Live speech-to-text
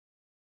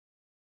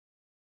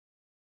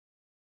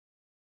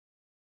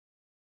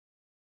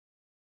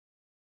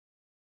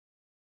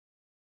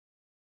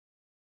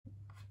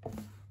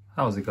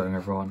How's it going,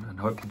 everyone? And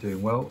hope you're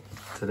doing well.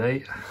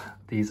 Today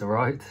these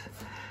arrived,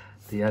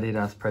 the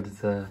Adidas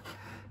Predator,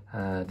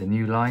 the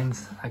new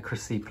lines,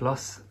 Accuracy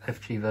Plus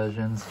FG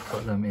versions.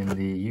 Got them in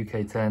the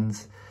UK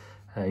 10s,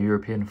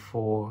 European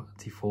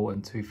 44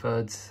 and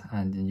 2/3,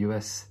 and in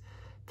US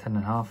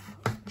 10.5,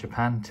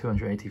 Japan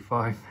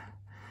 285,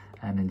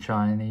 and in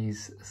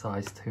Chinese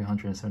size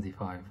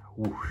 275.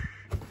 Whoosh.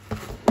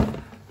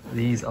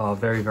 These are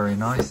very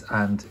nice,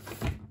 and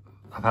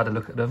I've had a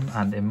look at them,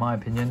 and in my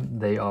opinion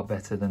they are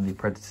better than the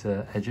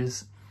Predator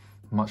edges.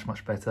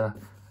 Much better,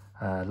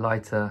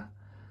 lighter,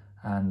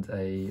 and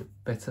a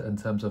better in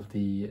terms of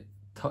the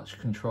touch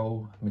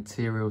control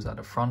materials at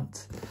the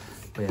front.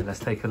 But yeah, let's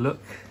take a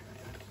look.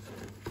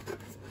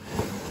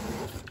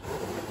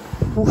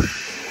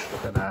 Whoosh,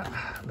 look at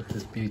that, look at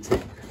this beauty.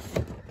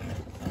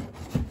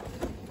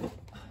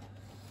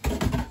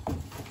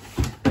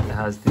 It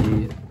has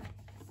the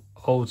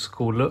old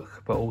school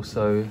look, but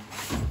also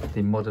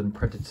the modern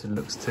Predator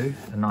looks too.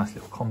 A nice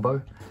little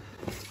combo.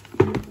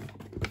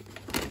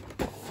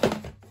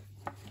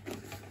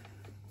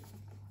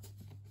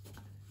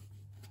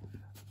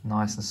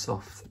 Nice and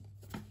soft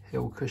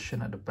heel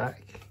cushion at the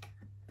back.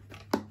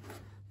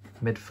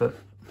 Midfoot,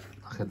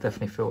 I can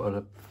definitely feel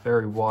a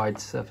very wide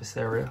surface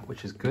area,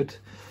 which is good,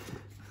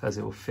 as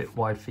it will fit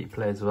wide feet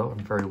players as well,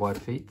 and very wide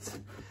feet.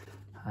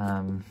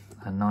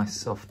 A nice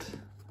soft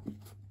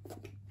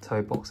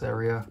toe box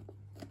area,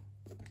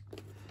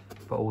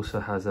 but also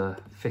has a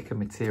thicker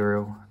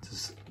material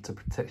to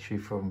protect you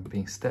from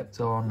being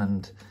stepped on,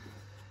 and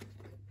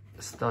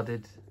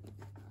studded.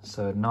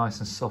 So nice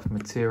and soft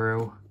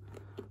material,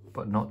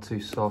 but not too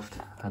soft,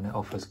 and it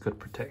offers good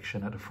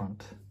protection at the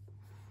front.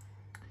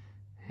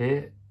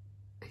 Here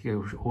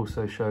it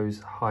also shows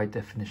high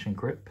definition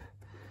grip.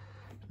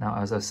 Now,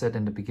 as I said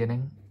in the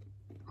beginning,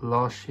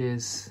 last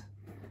year's,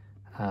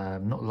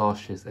 not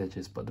last year's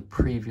edges, but the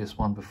previous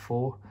one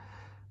before,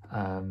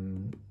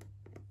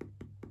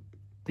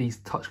 these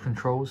touch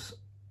controls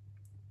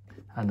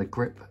and the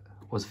grip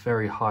was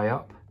very high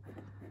up,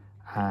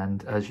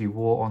 and as you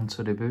wore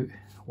onto the boot,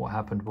 what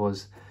happened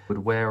was it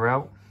would wear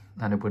out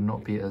and it would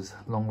not be as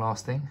long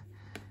lasting.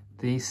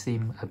 These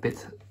seem a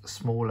bit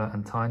smaller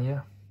and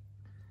tinier,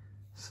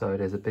 so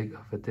there's a big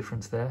of a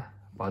difference there,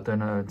 but I don't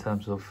know in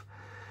terms of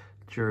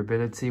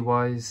durability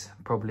wise.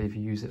 Probably if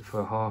you use it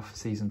for a half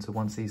season to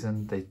 1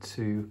 season, they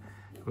too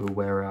will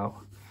wear out,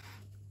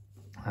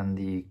 and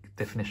the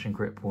definition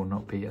grip will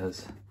not be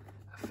as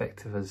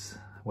effective as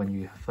when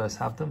you first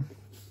have them.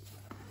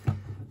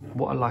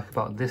 What I like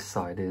about this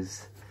side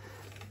is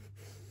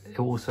it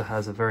also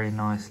has a very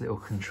nice little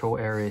control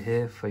area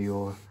here for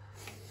your,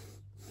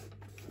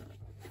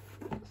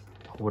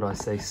 would I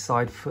say,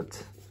 side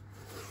foot,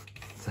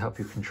 to help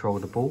you control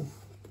the ball.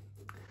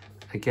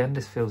 Again,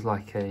 this feels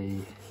like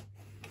it's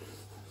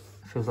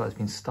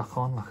been stuck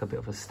on, like a bit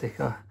of a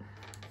sticker,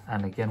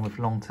 and again with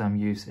long-term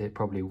use it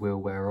probably will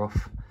wear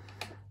off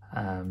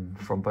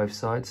from both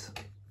sides.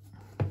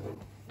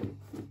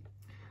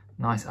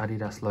 Nice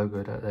Adidas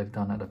logo that they've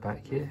done at the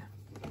back here.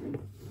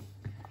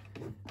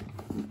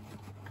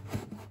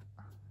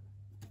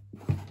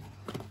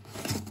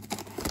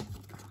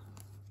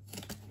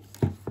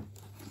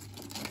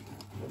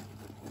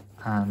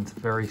 And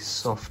very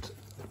soft,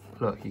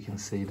 look, you can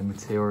see the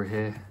material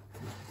here.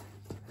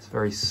 It's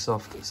very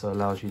soft, so it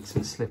allows you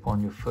to slip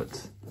on your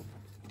foot,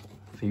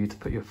 for you to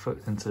put your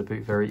foot into the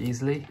boot very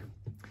easily.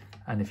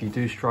 And if you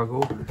do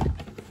struggle,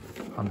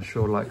 I'm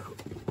sure like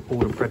all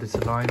the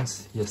Predator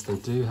lines, yes they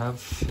do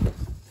have,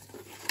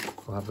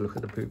 I'll have a look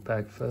at the boot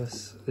bag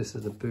first. This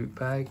is the boot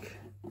bag,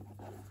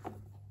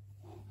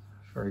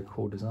 very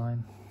cool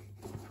design,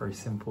 very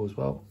simple as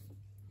well.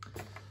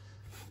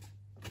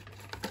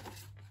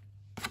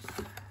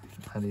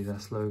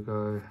 Adidas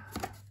logo,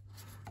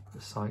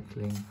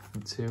 recycling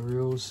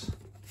materials,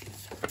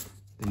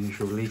 the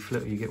usual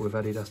leaflet you get with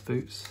Adidas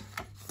boots.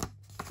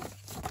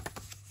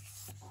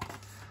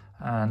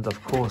 And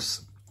of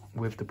course,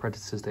 with the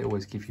Predators, they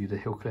always give you the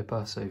heel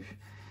clipper. So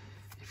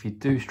if you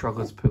do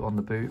struggle to put on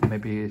the boot,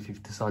 maybe if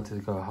you've decided to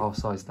go a half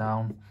size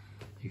down,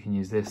 you can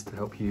use this to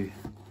help you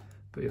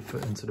put your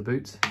foot into the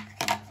boot.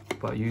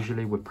 But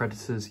usually with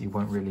Predators, you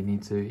won't really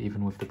need to,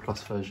 even with the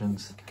Plus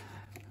versions.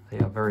 They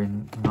are very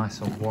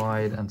nice and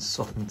wide and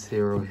soft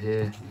material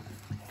here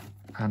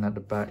and at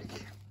the back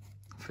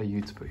for you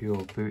to put your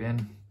boot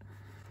in.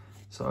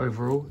 So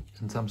overall,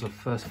 in terms of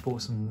first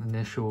thoughts and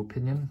initial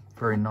opinion,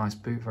 very nice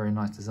boot, very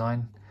nice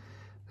design.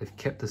 They've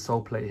kept the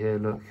sole plate here,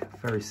 look,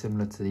 very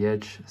similar to the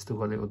edge. Still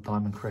got a little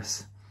diamond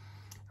crest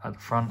at the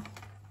front.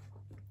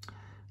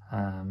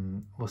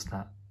 What's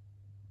that?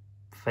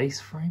 Face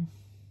frame?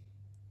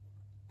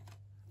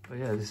 But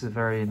yeah, this is a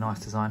very nice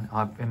design.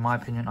 In my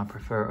opinion, I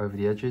prefer it over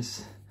the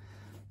edges.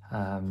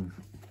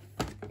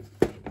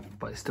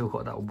 But it's still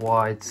got that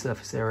wide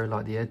surface area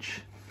like the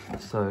edge.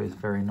 So it's a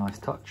very nice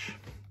touch.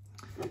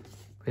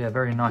 But yeah,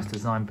 very nice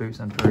design boots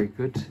and very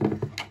good.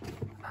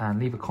 And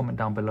leave a comment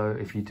down below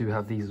if you do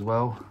have these as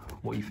well,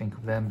 what you think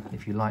of them,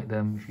 if you like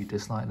them, if you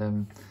dislike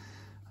them,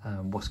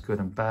 what's good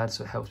and bad,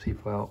 so it helps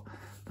people out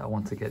that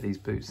want to get these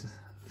boots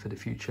for the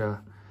future,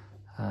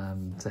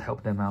 to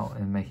help them out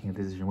in making a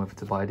decision whether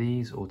to buy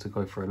these or to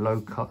go for a low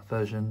cut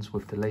versions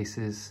with the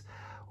laces,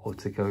 or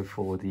to go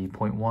for the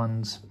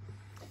 0.1s.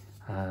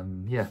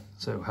 Yeah,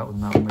 so it'll help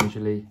them out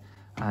majorly.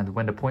 And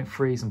when the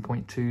 0.3s and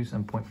 0.2s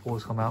and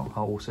 0.4s come out,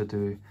 I'll also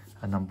do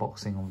an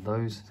unboxing on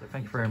those. So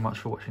thank you very much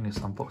for watching this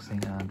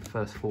unboxing and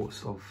first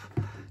thoughts of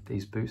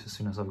these boots as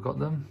soon as I've got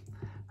them.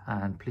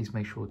 And please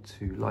make sure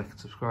to like and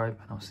subscribe,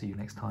 and I'll see you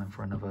next time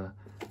for another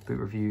boot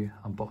review,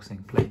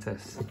 unboxing,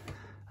 playtest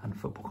and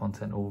football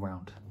content all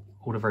round.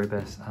 All the very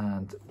best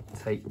and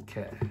take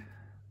care.